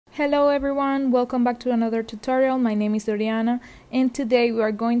Hello everyone, welcome back to another tutorial. My name is Doriana and today we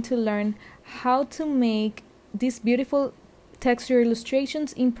are going to learn how to make these beautiful texture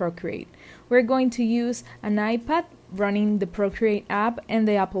illustrations in Procreate. We're going to use an iPad running the Procreate app and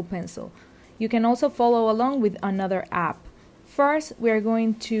the Apple Pencil. You can also follow along with another app. First, we are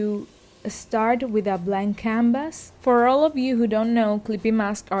going to start with a blank canvas. For all of you who don't know, clipping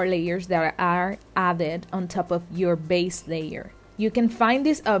masks are layers that are added on top of your base layer. You can find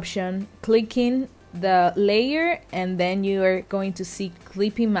this option clicking the layer and then you are going to see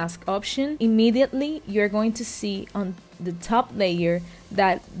clipping mask option. Immediately you're going to see on the top layer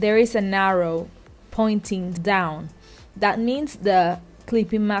that there is an arrow pointing down. That means the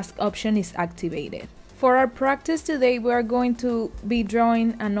clipping mask option is activated. For our practice today, we are going to be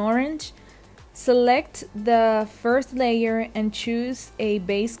drawing an orange. Select the first layer and choose a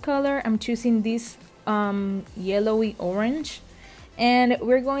base color. I'm choosing this yellowy orange. And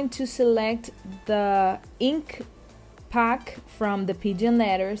we're going to select the ink pack from the pigeon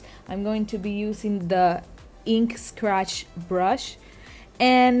letters. I'm going to be using the ink scratch brush.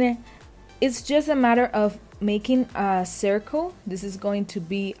 And it's just a matter of making a circle. This is going to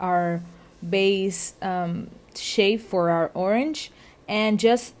be our base shape for our orange. And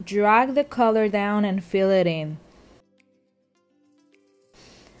just drag the color down and fill it in.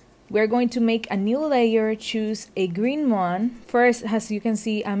 We're going to make a new layer, choose a green one. First, as you can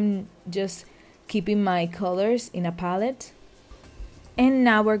see, I'm just keeping my colors in a palette. And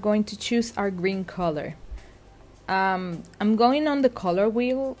now we're going to choose our green color. I'm going on the color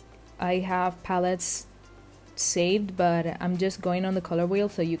wheel. I have palettes saved, but I'm just going on the color wheel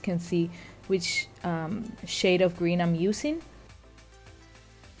so you can see which shade of green I'm using.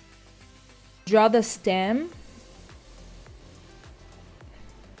 Draw the stem.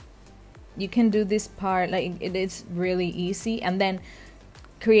 You can do this part, like it is really easy, and then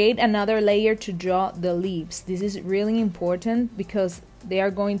create another layer to draw the leaves. This is really important because they are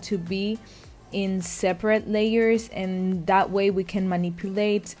going to be in separate layers, and that way we can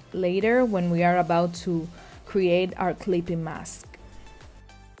manipulate later when we are about to create our clipping mask.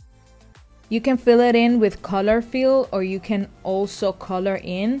 You can fill it in with color fill, or you can also color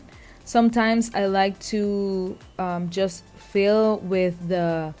in. Sometimes I like to just fill with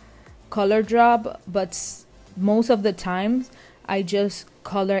the color drop, but most of the time I just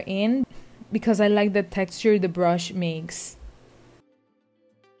color in because I like the texture the brush makes.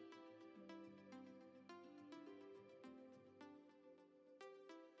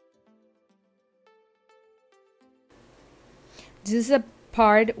 This is a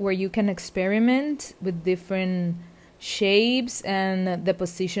part where you can experiment with different shapes and the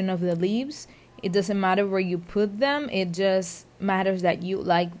position of the leaves. It doesn't matter where you put them, it just matters that you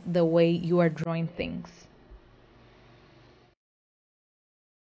like the way you are drawing things.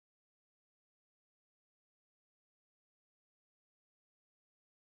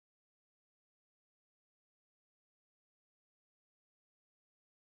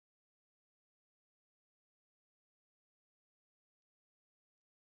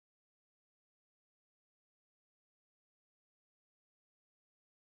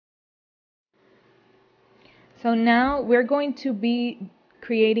 So now we're going to be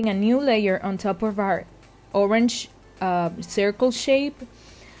creating a new layer on top of our orange circle shape,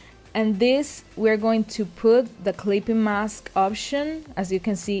 and this we're going to put the clipping mask option. As you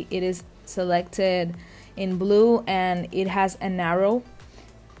can see, it is selected in blue and it has an arrow.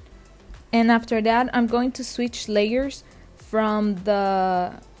 And after that, I'm going to switch layers from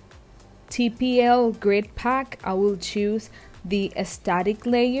the TPL grid pack. I will choose the static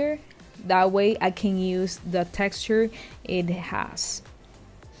layer. That way I can use the texture it has.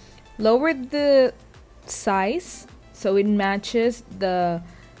 Lower the size so it matches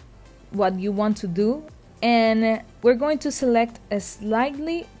what you want to do, and we're going to select a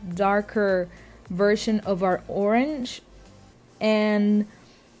slightly darker version of our orange and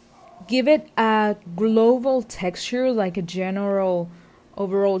give it a global texture, like a general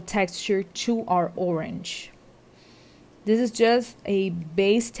overall texture to our orange. This is just a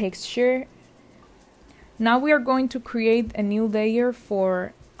base texture. Now we are going to create a new layer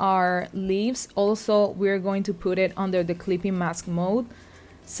for our leaves. Also, we're going to put it under the clipping mask mode.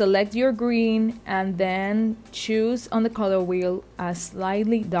 Select your green and then choose on the color wheel a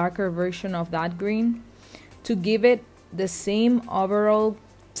slightly darker version of that green to give it the same overall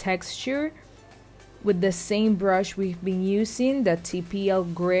texture with the same brush we've been using, the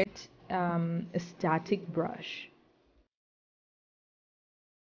TPL Grid static brush.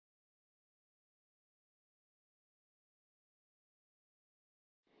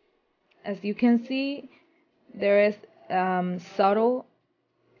 As you can see, there is subtle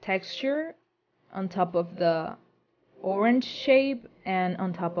texture on top of the orange shape and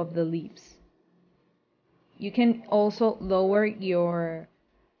on top of the leaves. You can also lower your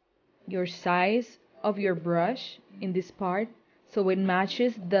size of your brush in this part so it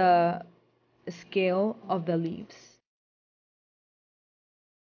matches the scale of the leaves.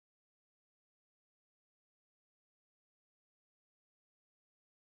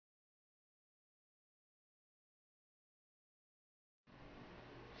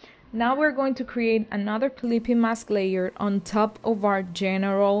 Now we're going to create another clipping mask layer on top of our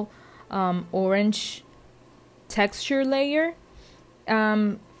general orange texture layer.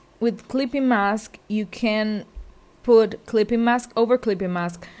 With clipping mask, you can put clipping mask over clipping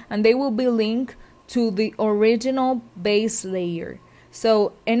mask, and they will be linked to the original base layer.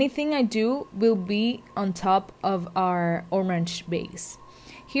 So anything I do will be on top of our orange base.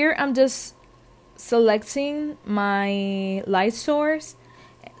 Here I'm just selecting my light source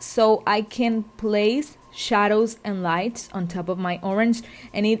so I can place shadows and lights on top of my orange,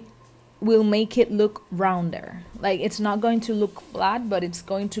 and it will make it look rounder. Like, it's not going to look flat, but it's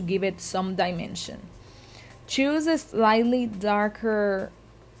going to give it some dimension. Choose a slightly darker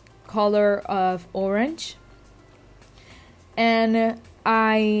color of orange, and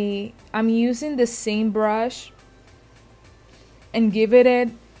I'm using the same brush and give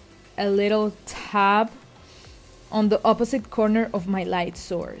it a little tap on the opposite corner of my light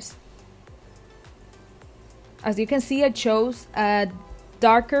source. As you can see, I chose a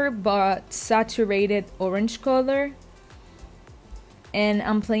darker but saturated orange color, and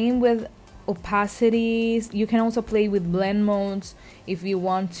I'm playing with opacities. You can also play with blend modes if you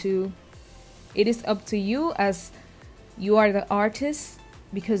want to. It is up to you, as you are the artist,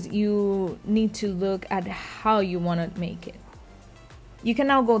 because you need to look at how you want to make it. You can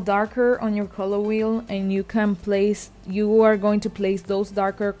now go darker on your color wheel, and you are going to place those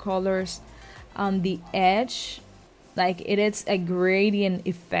darker colors on the edge, like it is a gradient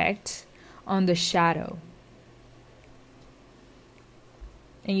effect on the shadow.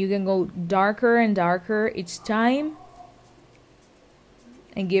 And you can go darker and darker each time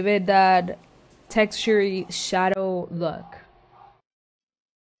and give it that textured shadow look.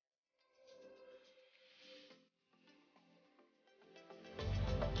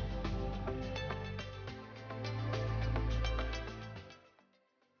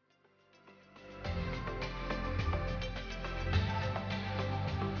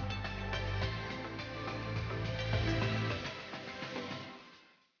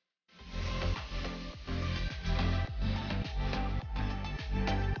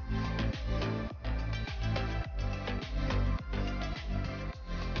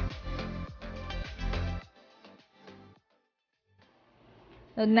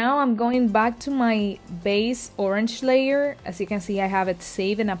 Now I'm going back to my base orange layer. As you can see, I have it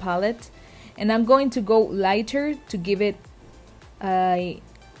saved in a palette, and I'm going to go lighter to give it a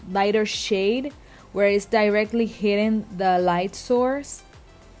lighter shade where it's directly hitting the light source.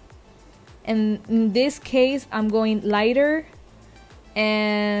 And in this case, I'm going lighter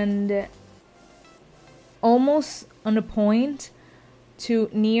and almost on a point to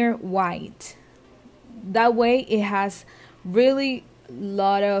near white. That way it has really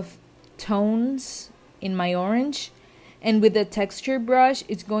lot of tones in my orange, and with the texture brush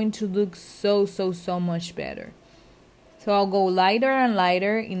it's going to look so much better. So I'll go lighter and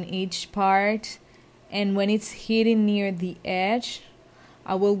lighter in each part, and when it's hitting near the edge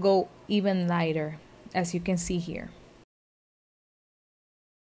I will go even lighter, as you can see here.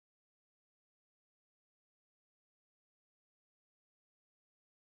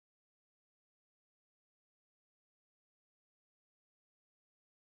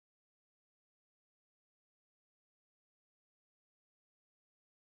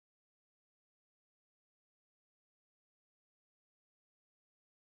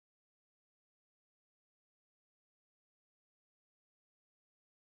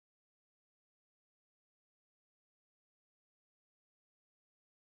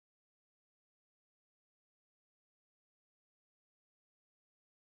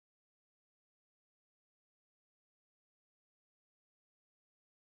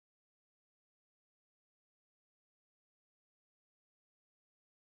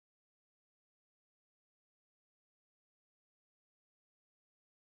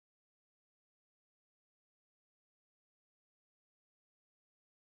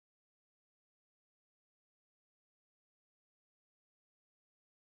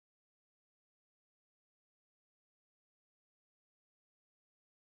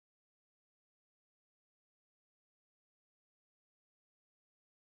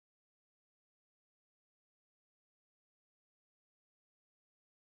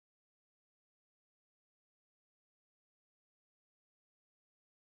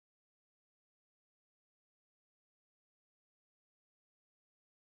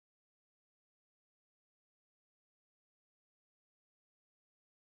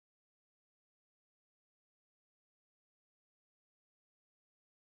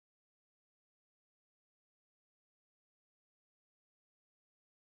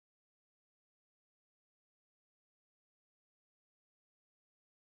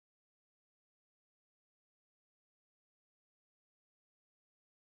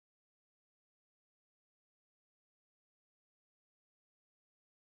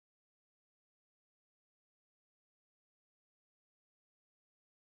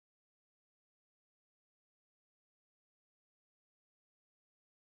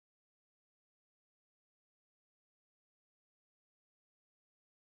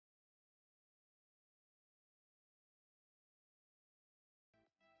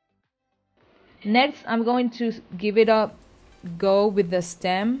 Next, I'm going to give it a go with the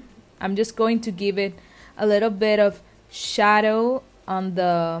stem. I'm just going to give it a little bit of shadow on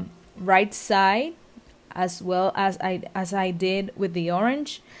the right side, as well as I did with the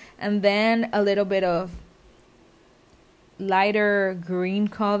orange, and then a little bit of lighter green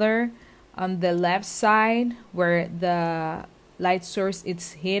color on the left side where the light source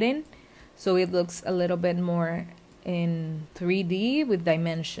is hidden, so it looks a little bit more in 3D with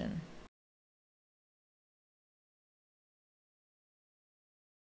dimension.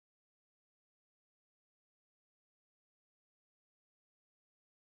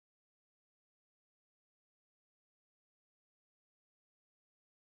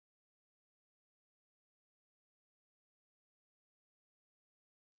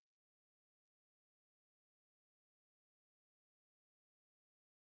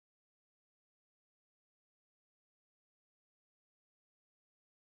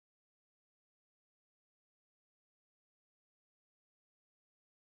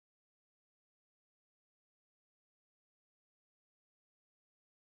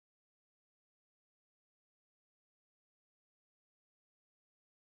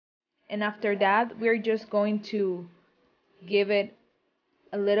 And after that, we're just going to give it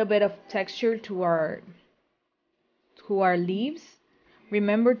a little bit of texture to our leaves.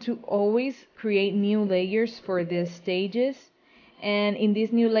 Remember to always create new layers for these stages, and in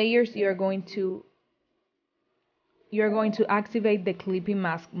these new layers you're going to activate the clipping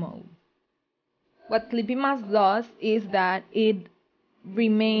mask mode. What clipping mask does is that it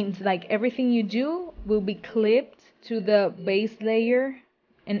remains like everything you do will be clipped to the base layer,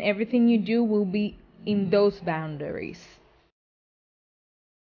 and everything you do will be in those boundaries.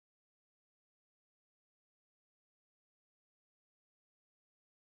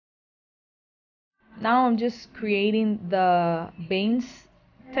 Now I'm just creating the veins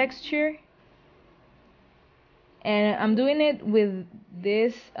texture, and I'm doing it with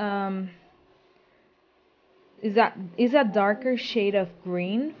this is a darker shade of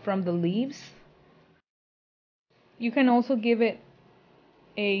green from the leaves. You can also give it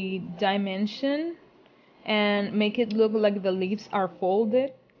a dimension and make it look like the leaves are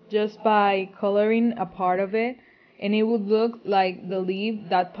folded just by coloring a part of it, and it would look like the leaf,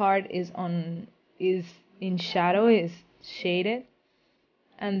 that part is in shadow, is shaded.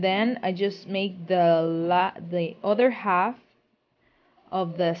 And then I just make the other half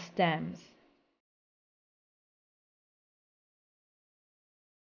of the stems.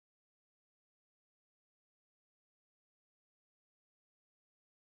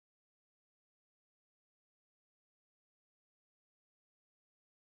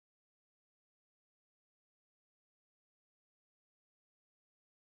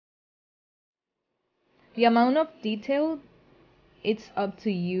 The amount of detail, it's up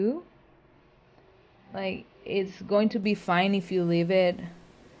to you. Like, it's going to be fine if you leave it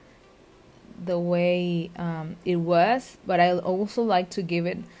the way it was, but I also like to give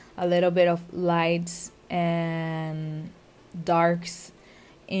it a little bit of lights and darks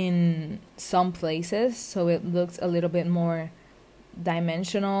in some places, so it looks a little bit more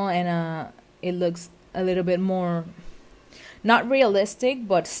dimensional, and it looks a little bit more not realistic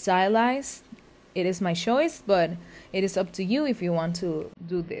but stylized. It is my choice, but it is up to you if you want to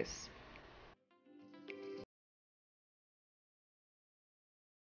do this.